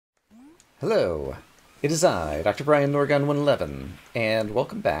Hello, it is I, Dr. Brian Norgun 111, and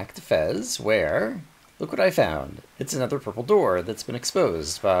welcome back to Fez, where, look what I found. It's another purple door that's been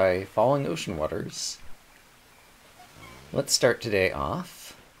exposed by falling ocean waters. Let's start today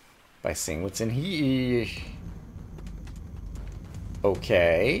off by seeing what's in here.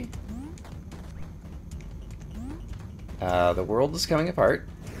 Okay. The world is coming apart.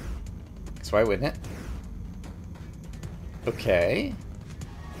 So why wouldn't it? Okay.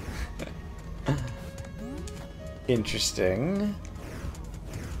 Interesting.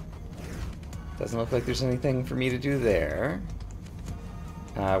 Doesn't look like there's anything for me to do there.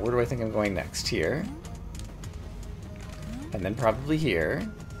 Where do I think I'm going next? Here. And then probably here.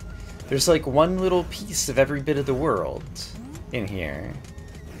 There's like one little piece of every bit of the world in here.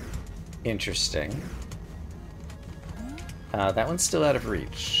 Interesting. That one's still out of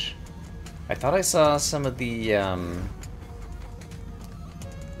reach. I thought I saw some of the,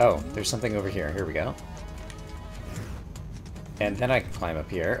 Oh, there's something over here. Here we go. And then I can climb up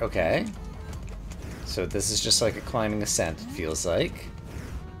here. Okay. So this is just like a climbing ascent, it feels like.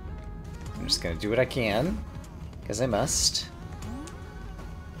 I'm just gonna do what I can, because I must.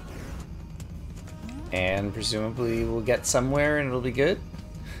 And presumably we'll get somewhere and it'll be good.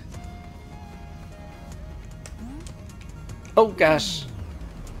 Oh gosh!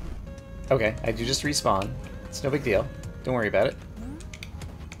 Okay, I do just respawn. It's no big deal. Don't worry about it.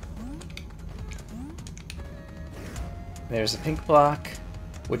 There's a pink block,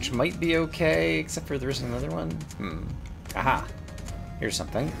 which might be okay, except for there's another one. Aha. Here's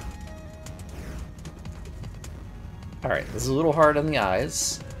something. Alright, this is a little hard on the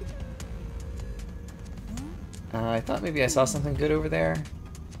eyes. I thought maybe I saw something good over there,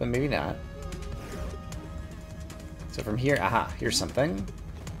 but maybe not. So from here, aha, here's something.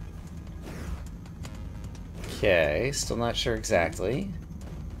 Okay, still not sure exactly.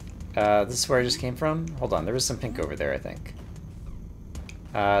 This is where I just came from? Hold on, there was some pink over there, I think.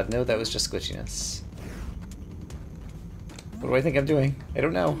 No, that was just glitchiness. What do I think I'm doing? I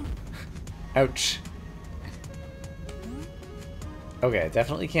don't know. Ouch. Okay, I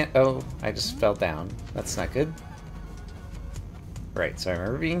definitely can't... Oh, I just fell down. That's not good. Right, so I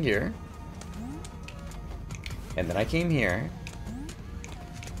remember being here. And then I came here.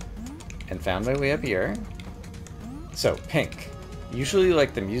 And found my way up here. So, pink. Usually,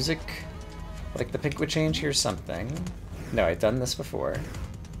 like, the music, like, the pink would change. Here's something. No, I'd done this before.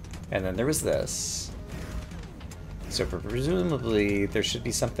 And then there was this. So, presumably, there should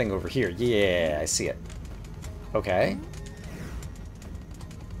be something over here. Yeah, I see it. Okay.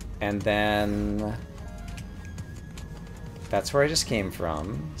 And then... that's where I just came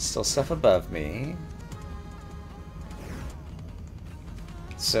from. Still stuff above me.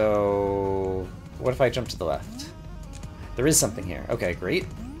 So... what if I jump to the left? There is something here. Okay, great.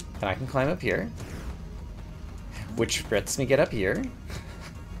 And I can climb up here. Which lets me get up here.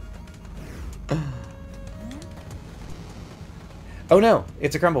 Oh no!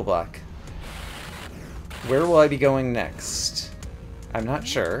 It's a crumble block. Where will I be going next? I'm not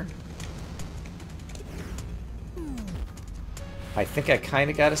sure. I think I kind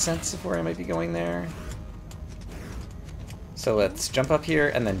of got a sense of where I might be going there. So let's jump up here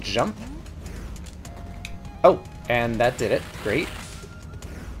and then jump. Oh! And that did it. Great.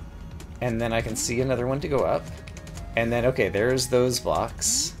 And then I can see another one to go up. And then, okay, there's those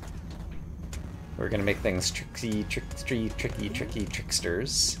blocks. We're gonna make things tricky,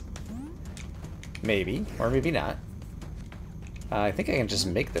 tricksters. Maybe, or maybe not. I think I can just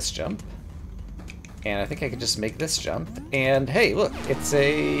make this jump. And I think I can just make this jump. And hey, look, it's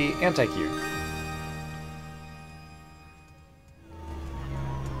a anti-cue.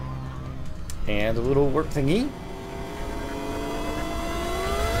 And a little warp thingy.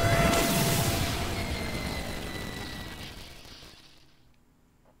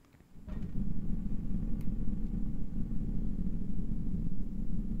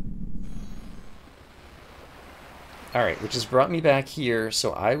 Alright, which has brought me back here.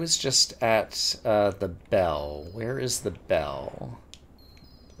 So I was just at the bell. Where is the bell?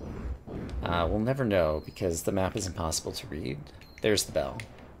 We'll never know because the map is impossible to read. There's the bell.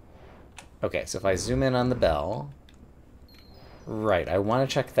 Okay, so if I zoom in on the bell... right, I want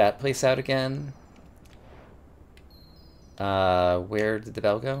to check that place out again. Where did the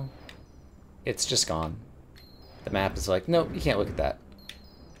bell go? It's just gone. The map is like, nope, you can't look at that.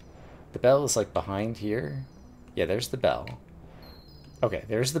 The bell is like behind here. Yeah, there's the bell. Okay,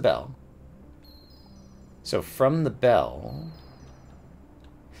 there's the bell. So from the bell...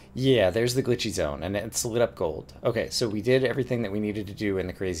 yeah, there's the glitchy zone, and it's lit up gold. Okay, so we did everything that we needed to do in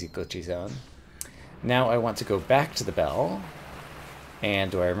the crazy glitchy zone. Now I want to go back to the bell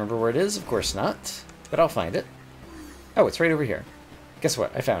And do I remember where it is? Of course not, but I'll find it. Oh, it's right over here. Guess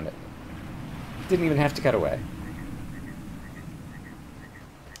what? I found it. Didn't even have to cut away.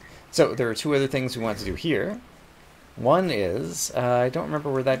 So there are two other things we want to do here. One is, I don't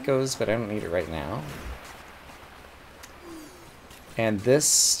remember where that goes, but I don't need it right now. And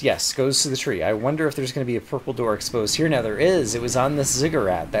this, yes, goes to the tree. I wonder if there's going to be a purple door exposed here. Now there is. It was on this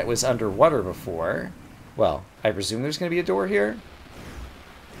ziggurat that was underwater before. Well, I presume there's going to be a door here.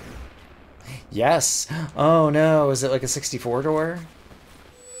 Yes. Oh no, is it like a 64 door?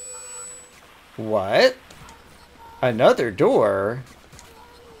 What? Another door?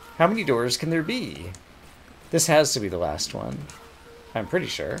 How many doors can there be? This has to be the last one. I'm pretty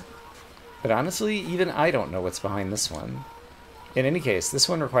sure. But honestly, even I don't know what's behind this one. In any case, this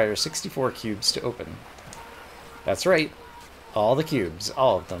one requires 64 cubes to open. That's right. All the cubes.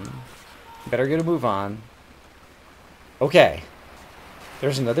 All of them. Better get a move on. Okay.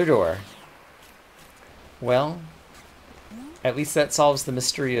 There's another door. Well, at least that solves the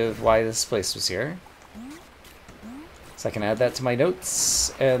mystery of why this place was here. So I can add that to my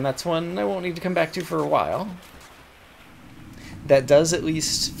notes, and that's one I won't need to come back to for a while. That does at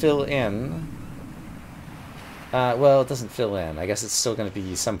least fill in. Well, it doesn't fill in. I guess it's still going to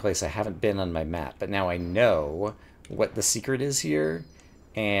be someplace I haven't been on my map, but now I know what the secret is here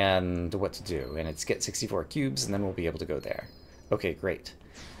and what to do. And it's get 64 cubes, and then we'll be able to go there. Okay, great.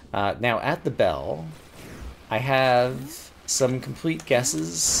 Now, at the bell, I have some complete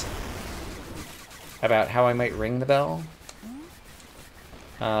guesses about how I might ring the bell.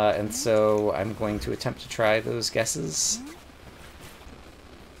 And so I'm going to attempt to try those guesses.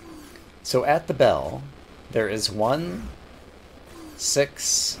 So at the bell, there is 1,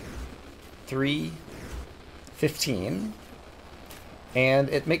 6, 3, 15, and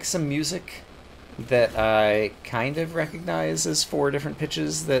it makes some music that I kind of recognize as 4 different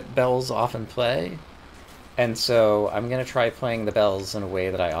pitches that bells often play. And so I'm going to try playing the bells in a way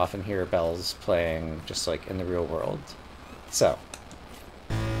that I often hear bells playing just like in the real world. So,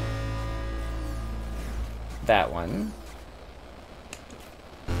 that one.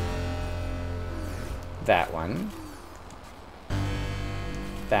 That one.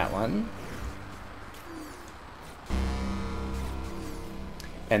 That one.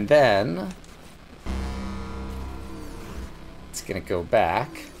 And then it's going to go back.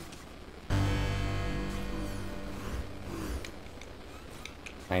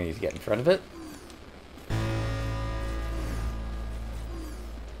 I need to get in front of it.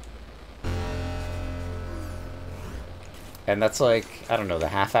 And that's like, I don't know, the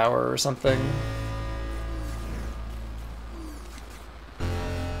half hour or something.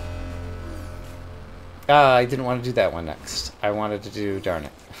 I didn't want to do that one next. I wanted to do, darn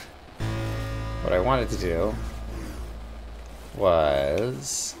it. What I wanted to do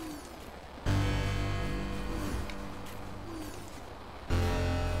was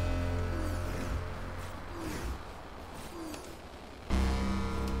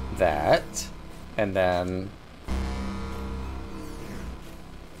that, and then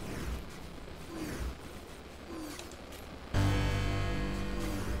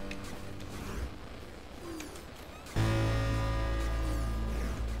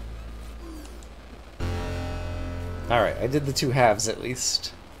alright, I did the 2 halves at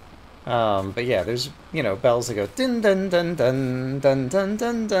least. But yeah, there's, you know, bells that go dun dun dun dun dun dun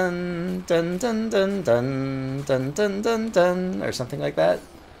dun dun dun dun dun dun dun dun dun dun or something like that.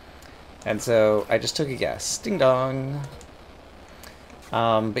 And so I just took a guess. Ding dong.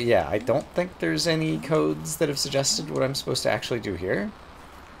 But yeah, I don't think there's any codes that have suggested what I'm supposed to actually do here.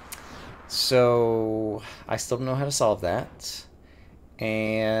 So I still don't know how to solve that.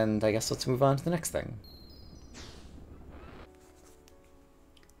 And I guess let's move on to the next thing.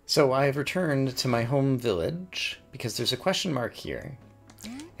 So I've returned to my home village because there's a question mark here.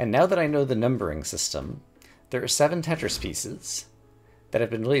 And now that I know the numbering system, there are 7 Tetris pieces that have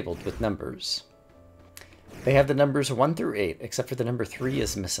been labeled with numbers. They have the numbers 1 through 8, except for the number 3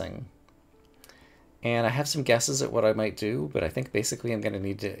 is missing. And I have some guesses at what I might do, but I think basically I'm going to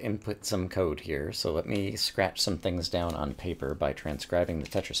need to input some code here. So let me scratch some things down on paper by transcribing the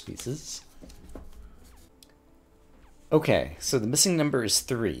Tetris pieces. Okay, so the missing number is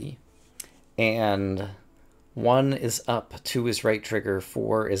 3, and 1 is up, 2 is right trigger,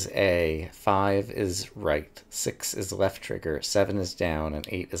 4 is A, 5 is right, 6 is left trigger, 7 is down, and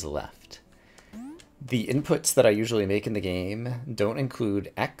 8 is left. The inputs that I usually make in the game don't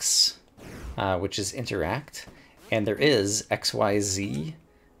include X, which is interact, and there is XYZ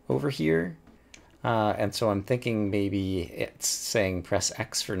over here. And so I'm thinking maybe it's saying press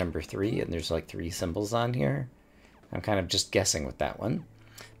X for number 3, and there's like 3 symbols on here. I'm kind of just guessing with that one.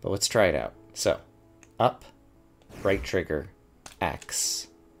 But let's try it out. So, up, right trigger, X,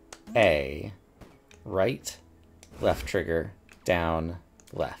 A, right, left trigger, down,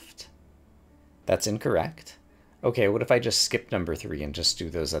 left. That's incorrect. Okay, what if I just skip number 3 and just do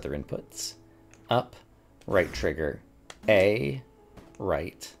those other inputs? Up, right trigger, A,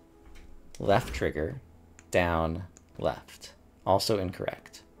 right, left trigger, down, left. Also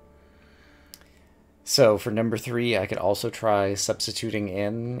incorrect. So for number 3, I could also try substituting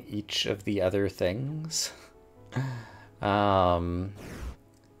in each of the other things. Like,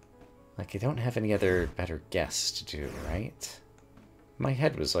 I don't have any other better guess to do, right? My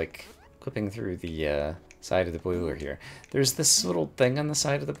head was, like, clipping through the side of the boiler here. There's this little thing on the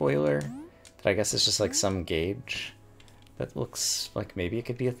side of the boiler that I guess is just, like, some gauge that looks like maybe it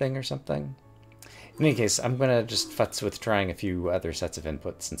could be a thing or something. In any case, I'm going to just futz with trying a few other sets of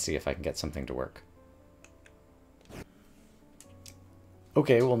inputs and see if I can get something to work.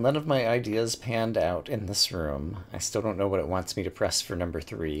 Okay, well, none of my ideas panned out in this room. I still don't know what it wants me to press for number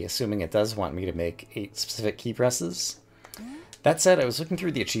 3, assuming it does want me to make 8 specific key presses. That said, I was looking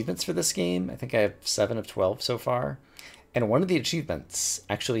through the achievements for this game. I think I have 7 of 12 so far. And one of the achievements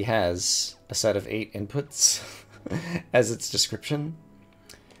actually has a set of 8 inputs as its description.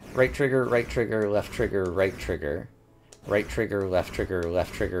 Right trigger, left trigger, right trigger, right trigger, left trigger,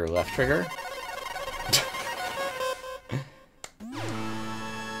 left trigger, left trigger.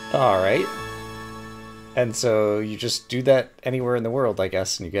 Alright. And so you just do that anywhere in the world, I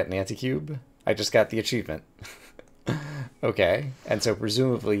guess, and you get an anti-cube. I just got the achievement. Okay, and so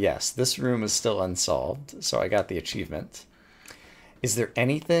presumably, yes, this room is still unsolved, so I got the achievement. Is there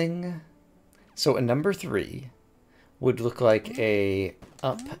anything... So a number 3 would look like a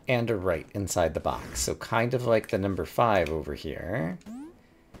up and a right inside the box, so kind of like the number 5 over here,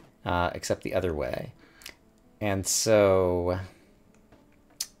 except the other way. And so...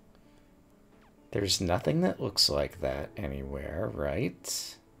 There's nothing that looks like that anywhere,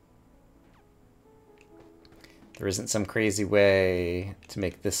 right? There isn't some crazy way to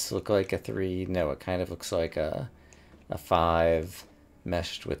make this look like a 3. No, it kind of looks like a 5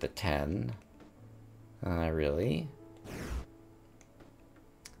 meshed with a 10. Really?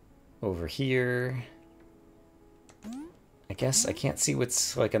 Over here... I guess I can't see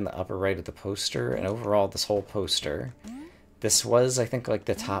what's like in the upper right of the poster, and overall this whole poster... This was, I think, like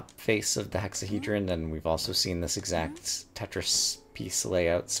the top face of the hexahedron, and we've also seen this exact Tetris piece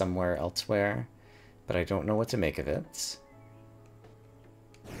layout somewhere elsewhere, but I don't know what to make of it.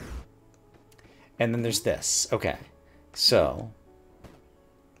 And then there's this. Okay, so...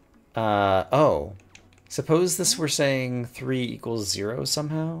 oh. Suppose this were saying 3 equals 0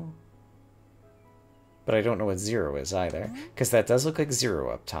 somehow? But I don't know what 0 is either, because that does look like 0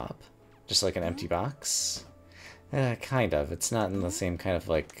 up top. Just like an empty box. Kind of. It's not in the same kind of,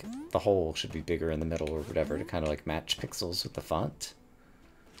 like, the hole should be bigger in the middle or whatever to kind of, like, match pixels with the font.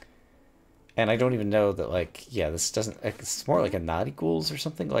 And I don't even know that, like, yeah, this doesn't... It's more like a not equals or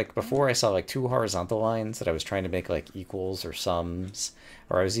something. Like, before I saw, like, 2 horizontal lines that I was trying to make, like, equals or sums.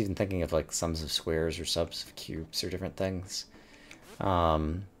 Or I was even thinking of, like, sums of squares or subs of cubes or different things.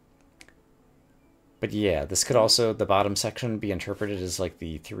 But yeah, this could also, the bottom section, be interpreted as like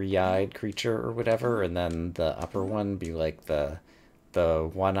the 3-eyed creature or whatever, and then the upper one be like the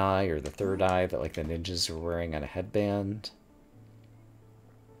 1 eye or the 3rd eye that like the ninjas are wearing on a headband.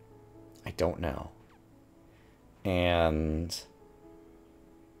 I don't know. And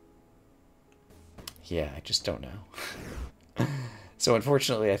yeah, I just don't know. So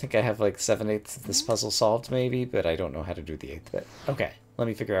unfortunately, I think I have like 7/8 of this puzzle solved maybe, but I don't know how to do the 8th bit. Okay, let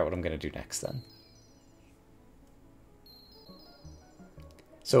me figure out what I'm going to do next then.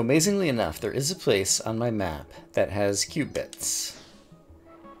 So amazingly enough, there is a place on my map that has cube bits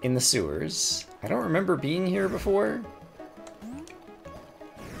in the sewers. I don't remember being here before,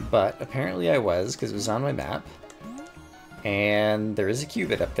 but apparently I was, because it was on my map. And there is a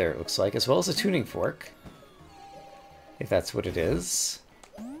cubit up there, it looks like, as well as a tuning fork, if that's what it is,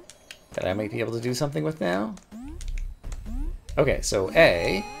 that I might be able to do something with now. Okay, so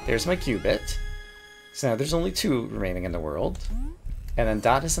A, there's my cubit. So now there's only 2 remaining in the world. And then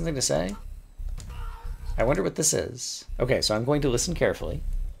Dot has something to say. I wonder what this is. Okay, so I'm going to listen carefully.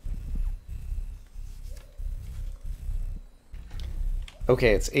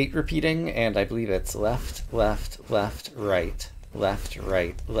 Okay, it's 8 repeating, and I believe it's left, left, left, right, left,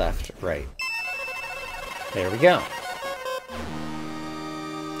 right, left, right. There we go.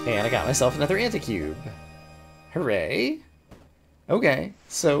 And I got myself another anti-cube. Hooray! Okay,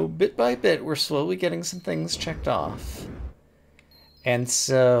 so bit by bit, we're slowly getting some things checked off. And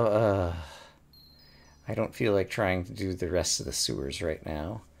so, I don't feel like trying to do the rest of the sewers right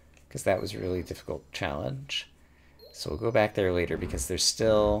now, because that was a really difficult challenge. So we'll go back there later, because there's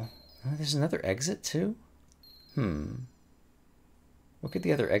still... Oh, there's another exit too? What could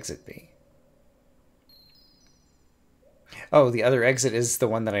the other exit be? Oh, the other exit is the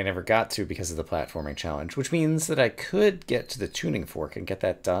one that I never got to because of the platforming challenge, which means that I could get to the tuning fork and get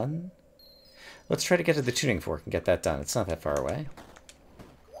that done. Let's try to get to the tuning fork and get that done. It's not that far away.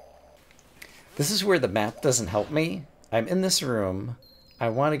 This is where the map doesn't help me. I'm in this room. I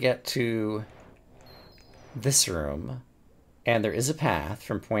want to get to this room, and there is a path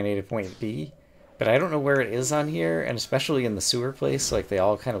from point A to point B, but I don't know where it is on here, and especially in the sewer place, like they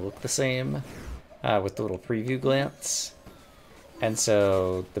all kind of look the same with the little preview glance. And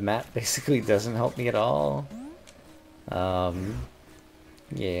so the map basically doesn't help me at all.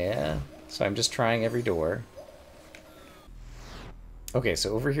 Yeah, so I'm just trying every door. Okay,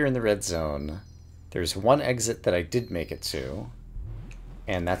 so over here in the red zone, there's one exit that I did make it to,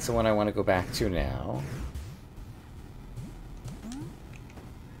 and that's the one I want to go back to now.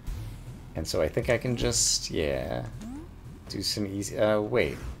 And so I think I can just, yeah, do some easy...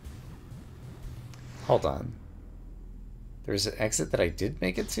 wait. Hold on. There's an exit that I did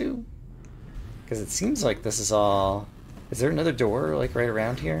make it to? Because it seems like this is all... Is there another door, like, right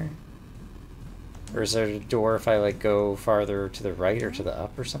around here? Or is there a door if I, like, go farther to the right or to the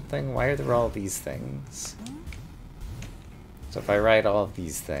up or something? Why are there all these things? So if I write all of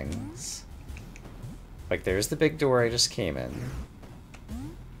these things... Like, there's the big door I just came in.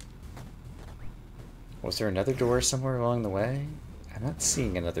 Was there another door somewhere along the way? I'm not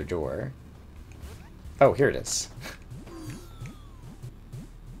seeing another door. Oh, here it is.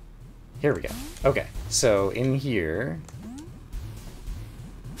 Here we go. Okay, so in here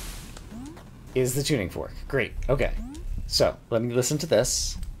is the tuning fork. Great, okay. So, let me listen to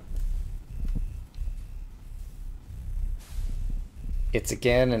this. It's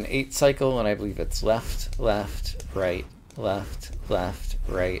again an 8 cycle, and I believe it's left, left, right, left, left,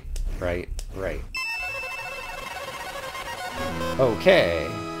 right, right, right. Okay.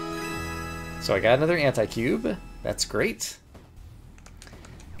 So I got another anti-cube. That's great.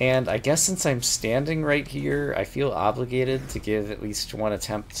 And I guess since I'm standing right here, I feel obligated to give at least one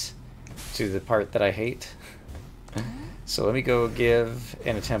attempt to the part that I hate. So let me go give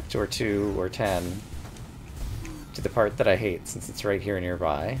an attempt or 2 or 10 to the part that I hate, since it's right here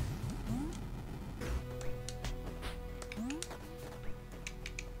nearby.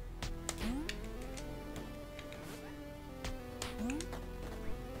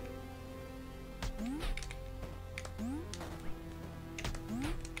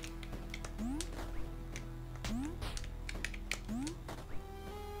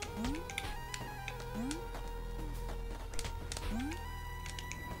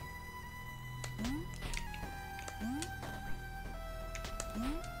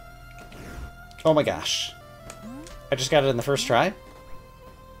 Oh my gosh. I just got it in the first try?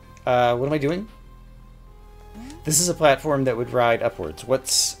 What am I doing? This is a platform that would ride upwards.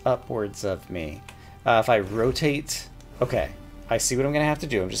 What's upwards of me? If I rotate... Okay, I see what I'm going to have to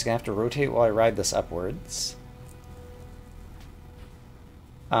do. I'm just going to have to rotate while I ride this upwards.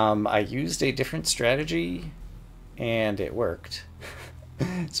 I used a different strategy, and it worked.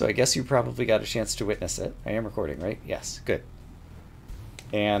 So I guess you probably got a chance to witness it. I am recording, right? Yes, good.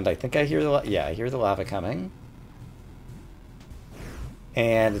 And I think I hear the... Yeah, I hear the lava coming.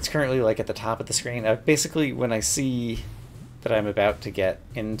 And it's currently, like, at the top of the screen. Basically, when I see that I'm about to get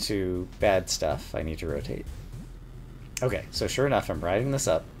into bad stuff, I need to rotate. Okay, so sure enough, I'm riding this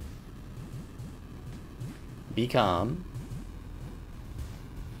up. Be calm.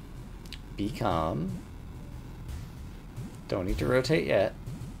 Be calm. Don't need to rotate yet.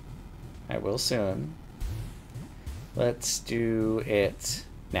 I will soon. Let's do it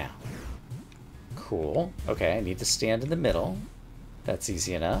now. Cool. Okay, I need to stand in the middle. That's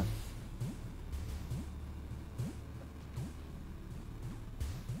easy enough.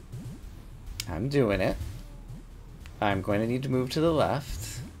 I'm doing it. I'm going to need to move to the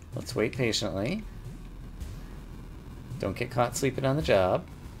left. Let's wait patiently. Don't get caught sleeping on the job.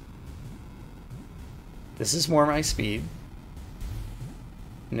 This is more my speed.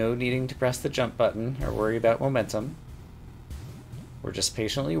 No needing to press the jump button or worry about momentum. We're just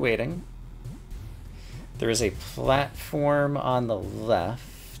patiently waiting. There is a platform on the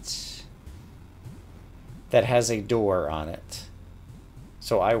left that has a door on it.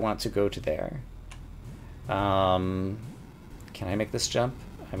 So I want to go to there. Can I make this jump?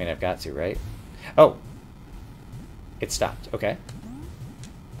 I mean, I've got to, right? Oh! It stopped. Okay.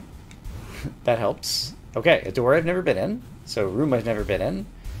 That helps. Okay, a door I've never been in. So a room I've never been in.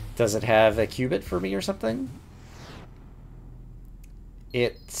 Does it have a qubit for me or something?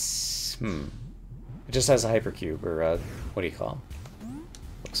 It's... It just has a hypercube, or what do you call them?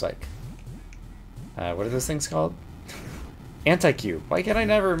 Looks like. What are those things called? Anti-cube. Why can't I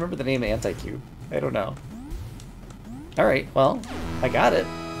never remember the name Anti-cube? I don't know. Alright, well, I got it.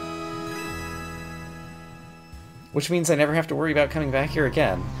 Which means I never have to worry about coming back here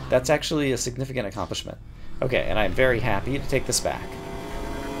again. That's actually a significant accomplishment. Okay, and I'm very happy to take this back.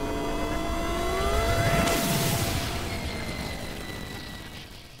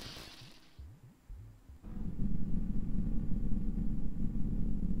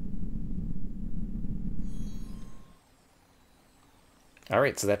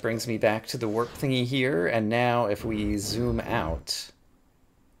 Alright, so that brings me back to the warp thingy here, and now if we zoom out,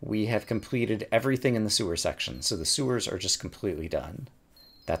 we have completed everything in the sewer section, so the sewers are just completely done.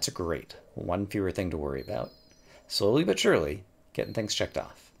 That's great. One fewer thing to worry about. Slowly but surely, getting things checked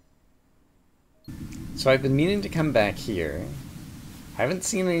off. So I've been meaning to come back here. I haven't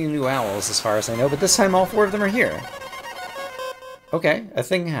seen any new owls as far as I know, but this time all 4 of them are here. Okay, a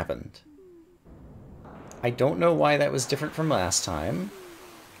thing happened. I don't know why that was different from last time.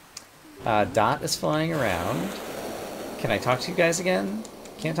 Dot is flying around. Can I talk to you guys again?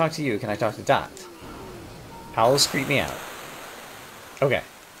 Can't talk to you. Can I talk to Dot? Owls creep me out. Okay,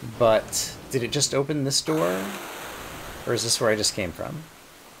 but did it just open this door? Or is this where I just came from?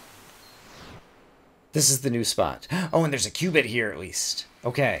 This is the new spot. Oh, and there's a qubit here at least.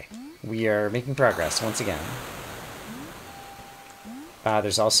 Okay, we are making progress once again.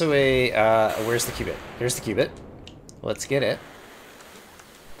 There's also a... where's the qubit? Here's the qubit. Let's get it.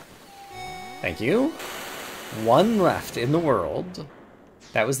 Thank you. 1 left in the world.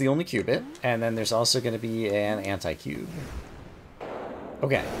 That was the only qubit. And then there's also going to be an anti-cube.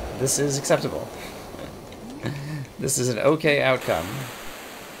 Okay, this is acceptable. This is an okay outcome.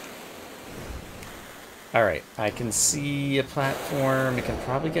 Alright, I can see a platform. It can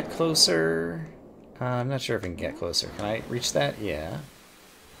probably get closer. I'm not sure if I can get closer. Can I reach that? Yeah.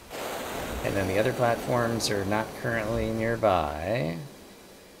 And then the other platforms are not currently nearby.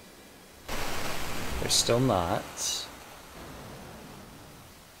 They're still not.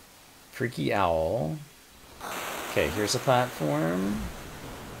 Freaky owl. Okay, here's a platform.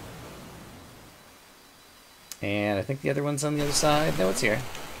 And I think the other one's on the other side. No, it's here.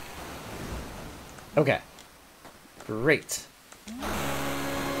 Okay. Great.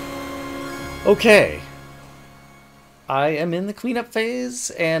 Okay. I am in the cleanup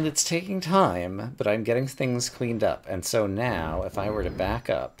phase, and it's taking time, but I'm getting things cleaned up. And so now, if I were to back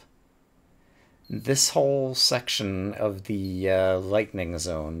up, this whole section of the lightning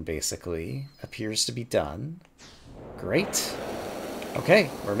zone, basically, appears to be done. Great. Okay,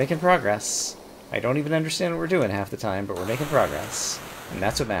 we're making progress. I don't even understand what we're doing half the time, but we're making progress. And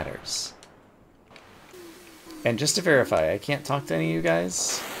that's what matters. And just to verify, I can't talk to any of you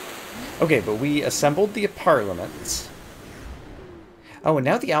guys? Okay, but we assembled the parliament. Oh, and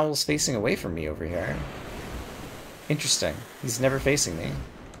now the owl's facing away from me over here. Interesting. He's never facing me.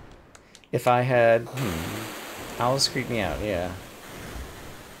 If I had... Owls creep me out, yeah.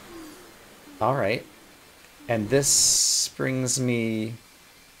 Alright. And this brings me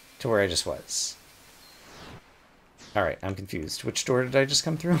to where I just was. Alright, I'm confused. Which door did I just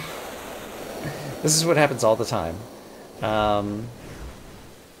come through? This is what happens all the time. I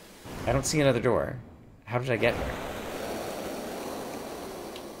don't see another door. How did I get here?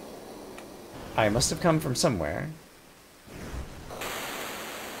 I must have come from somewhere.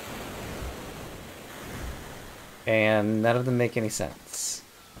 And none of them make any sense.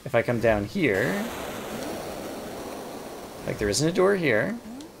 If I come down here... Like, there isn't a door here.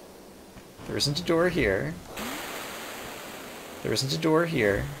 There isn't a door here. There isn't a door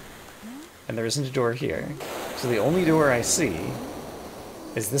here. And there isn't a door here. So the only door I see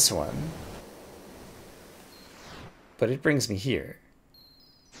is this one. But it brings me here.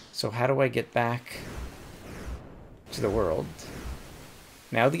 So how do I get back to the world?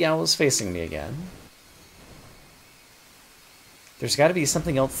 Now the owl is facing me again. There's got to be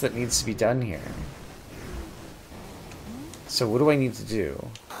something else that needs to be done here. So what do I need to do?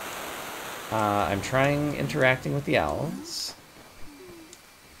 I'm trying interacting with the owls.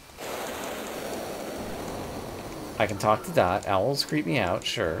 I can talk to Dot. Owls creep me out,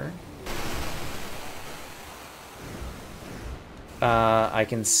 sure. I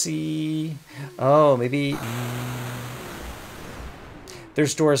can see... Oh, maybe...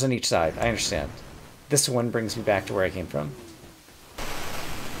 There's doors on each side. I understand. This one brings me back to where I came from.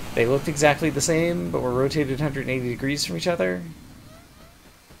 They looked exactly the same, but were rotated 180 degrees from each other.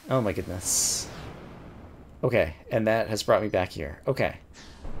 Oh my goodness. Okay, and that has brought me back here. Okay.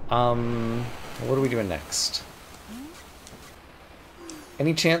 What are we doing next?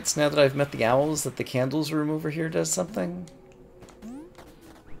 Any chance, now that I've met the owls, that the candles room over here does something?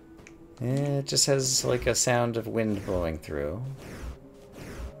 It just has, like, a sound of wind blowing through.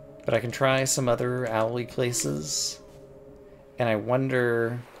 But I can try some other owly places. And I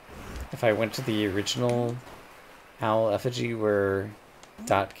wonder if I went to the original owl effigy where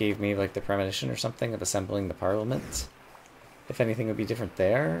Dot gave me, like, the premonition or something of assembling the Parliament, if anything would be different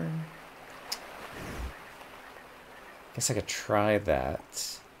there. Guess I could try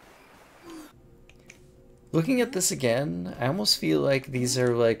that. Looking at this again, I almost feel like these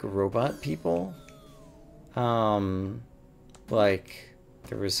are like robot people. Like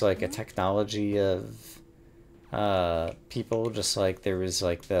there was like a technology of people, just like there was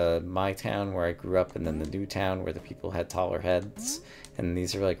like the my town where I grew up and then the new town where the people had taller heads, and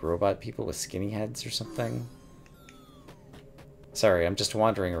these are like robot people with skinny heads or something. Sorry, I'm just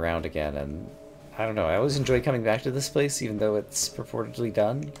wandering around again, and I don't know, I always enjoy coming back to this place even though it's purportedly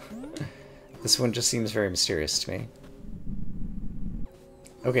done. This one just seems very mysterious to me.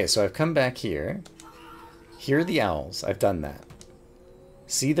 Okay, so I've come back here. Hear the owls. I've done that.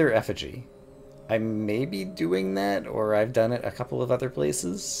 See their effigy. I may be doing that, or I've done it a couple of other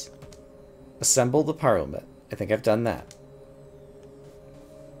places. Assemble the Parliament. I think I've done that.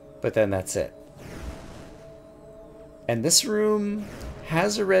 But then that's it. And this room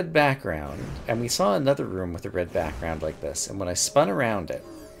has a red background, and we saw another room with a red background like this, and when I spun around it,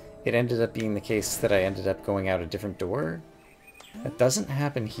 it ended up being the case that I ended up going out a different door. That doesn't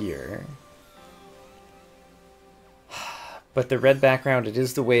happen here. But the red background, it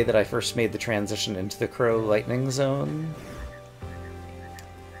is the way that I first made the transition into the Crow Lightning Zone.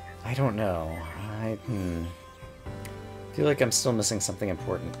 I don't know. I feel like I'm still missing something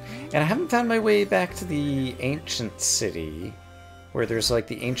important. And I haven't found my way back to the ancient city, where there's like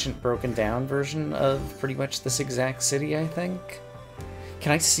the ancient broken down version of pretty much this exact city, I think.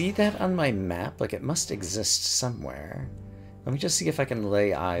 Can I see that on my map? Like, it must exist somewhere. Let me just see if I can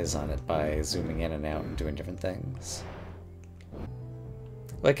lay eyes on it by zooming in and out and doing different things.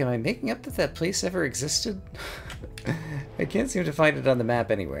 Like, am I making up that that place ever existed? I can't seem to find it on the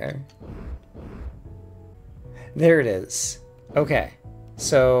map anywhere. There it is. Okay,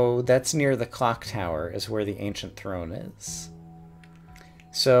 so that's near the clock tower is where the ancient throne is.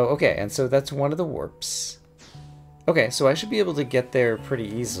 So, okay, and so that's one of the warps. Okay, so I should be able to get there pretty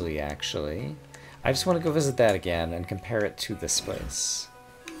easily, actually. I just want to go visit that again and compare it to this place.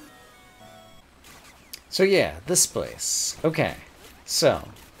 So yeah, this place. Okay, so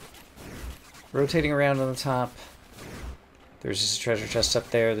rotating around on the top. There's just a treasure chest up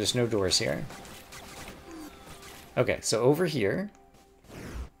there. There's no doors here. Okay, so over here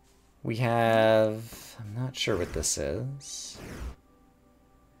we have... I'm not sure what this is.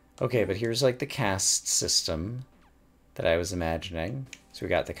 Okay, but here's like the caste system that I was imagining. So we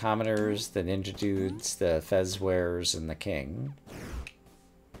got the commoners, the ninja dudes, the fez wearers, and the king.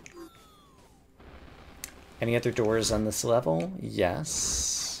 Any other doors on this level?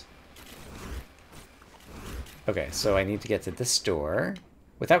 Yes. Okay, so I need to get to this door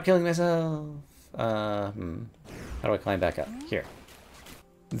without killing myself. How do I climb back up? Here.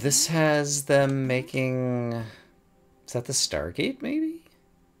 This has them making... Is that the Stargate, maybe?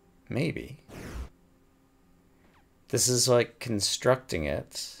 Maybe. This is like constructing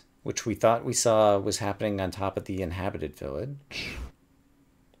it, which we thought we saw was happening on top of the inhabited village.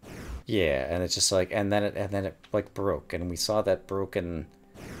 Yeah, and it's just like, and then it like broke, and we saw that broken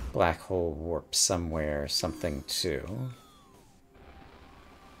black hole warp somewhere, something too.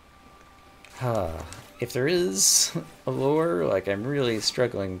 If there is a lore, like, I'm really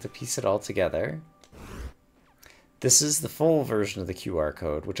struggling to piece it all together. This is the full version of the QR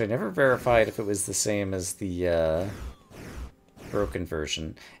code, which I never verified if it was the same as the broken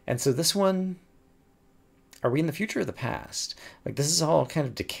version. And so this one, are we in the future or the past? Like, this is all kind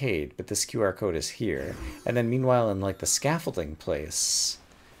of decayed, but this QR code is here. And then meanwhile, in like the scaffolding place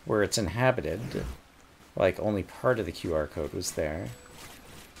where it's inhabited, like only part of the QR code was there.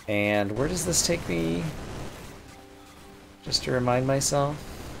 And where does this take me? Just to remind myself.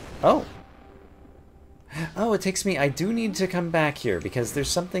 Oh! Oh, it takes me... I do need to come back here, because there's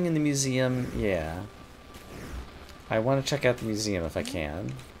something in the museum... Yeah. I want to check out the museum if I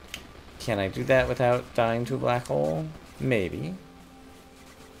can. Can I do that without dying to a black hole? Maybe.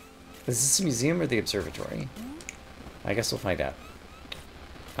 Is this a museum or the observatory? I guess we'll find out.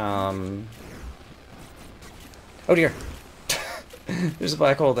 Oh dear! There's a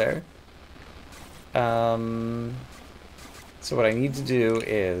black hole there. So what I need to do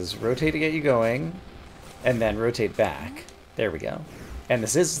is rotate to get you going, and then rotate back. There we go. And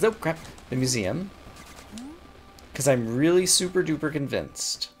this is, oh crap, the museum. Because I'm really super duper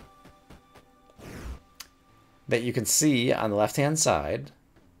convinced that you can see on the left-hand side,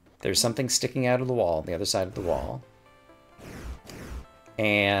 there's something sticking out of the wall on the other side of the wall.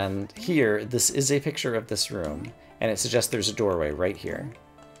 And here, this is a picture of this room, and it suggests there's a doorway right here.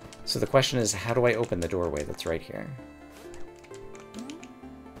 So the question is, how do I open the doorway that's right here?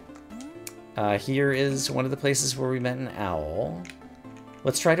 Here is one of the places where we met an owl.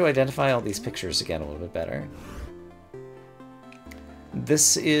 Let's try to identify all these pictures again a little bit better.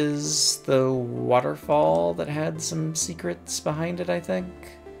 This is the waterfall that had some secrets behind it, I think.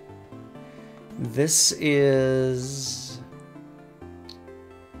 This is...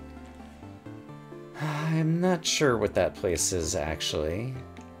 I'm not sure what that place is, actually,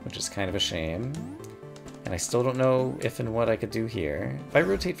 which is kind of a shame. And I still don't know if and what I could do here. If I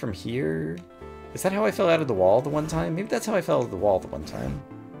rotate from here... Is that how I fell out of the wall the one time? Maybe that's how I fell out of the wall the one time.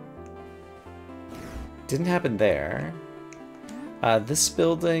 Didn't happen there. This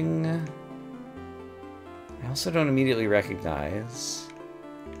building... I also don't immediately recognize.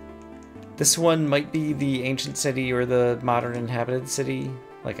 This one might be the ancient city or the modern inhabited city.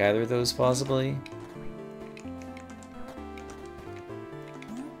 Like either of those, possibly.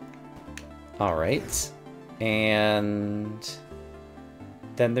 Alright. And...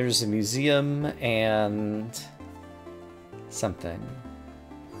 then there's a museum and... something.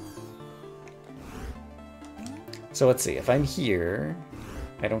 So let's see, if I'm here,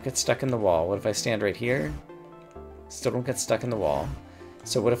 I don't get stuck in the wall. What if I stand right here? Still don't get stuck in the wall.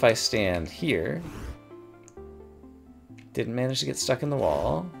 So what if I stand here? Didn't manage to get stuck in the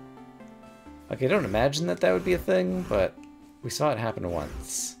wall. Like, I don't imagine that that would be a thing, but we saw it happen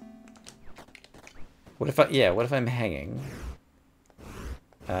once. What if what if I'm hanging?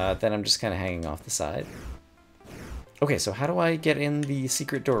 Then I'm just kind of hanging off the side. Okay, so how do I get in the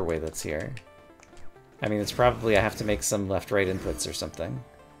secret doorway that's here? I mean, it's probably I have to make some left-right inputs or something.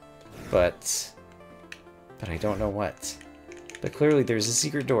 But I don't know what. But clearly there's a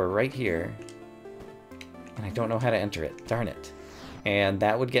secret door right here. And I don't know how to enter it. Darn it. And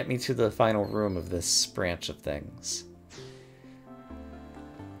that would get me to the final room of this branch of things.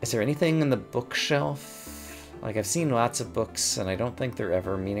 Is there anything in the bookshelf? Like, I've seen lots of books, and I don't think they're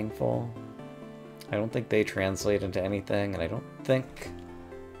ever meaningful. I don't think they translate into anything, and I don't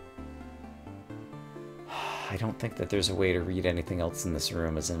think that there's a way to read anything else in this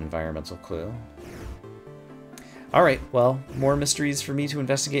room as an environmental clue. Alright, well, more mysteries for me to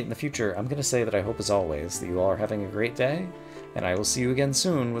investigate in the future. I'm going to say that I hope, as always, that you all are having a great day, and I will see you again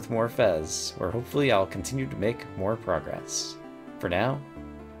soon with more Fez, where hopefully I'll continue to make more progress. For now,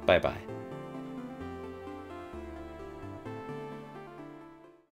 bye-bye.